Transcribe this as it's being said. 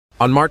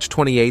On March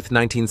 28,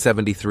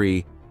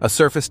 1973, a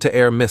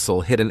surface-to-air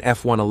missile hit an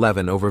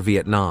F-111 over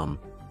Vietnam.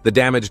 The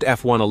damaged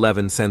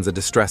F-111 sends a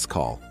distress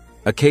call.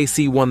 A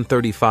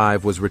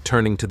KC-135 was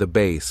returning to the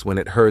base when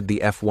it heard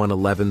the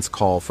F-111's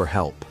call for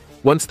help.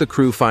 Once the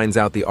crew finds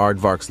out the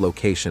Aardvark's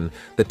location,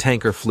 the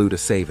tanker flew to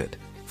save it.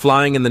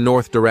 Flying in the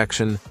north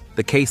direction,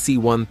 the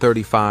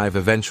KC-135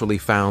 eventually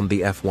found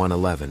the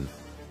F-111.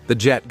 The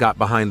jet got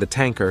behind the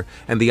tanker,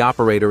 and the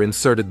operator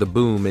inserted the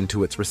boom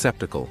into its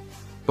receptacle.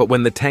 But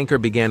when the tanker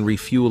began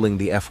refueling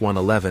the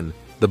F-111,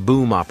 the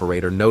boom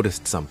operator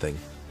noticed something.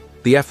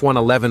 The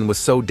F-111 was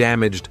so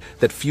damaged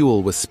that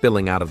fuel was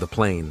spilling out of the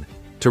plane.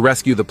 To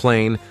rescue the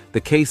plane,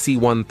 the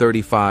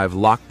KC-135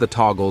 locked the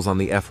toggles on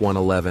the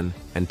F-111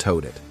 and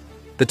towed it.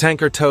 The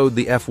tanker towed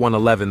the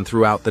F-111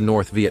 throughout the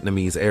North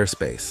Vietnamese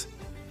airspace.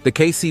 The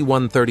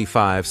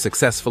KC-135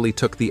 successfully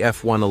took the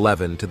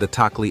F-111 to the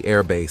Takhli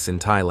Air Base in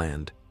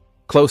Thailand.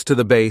 Close to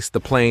the base, the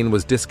plane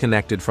was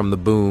disconnected from the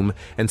boom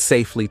and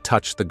safely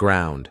touched the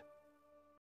ground.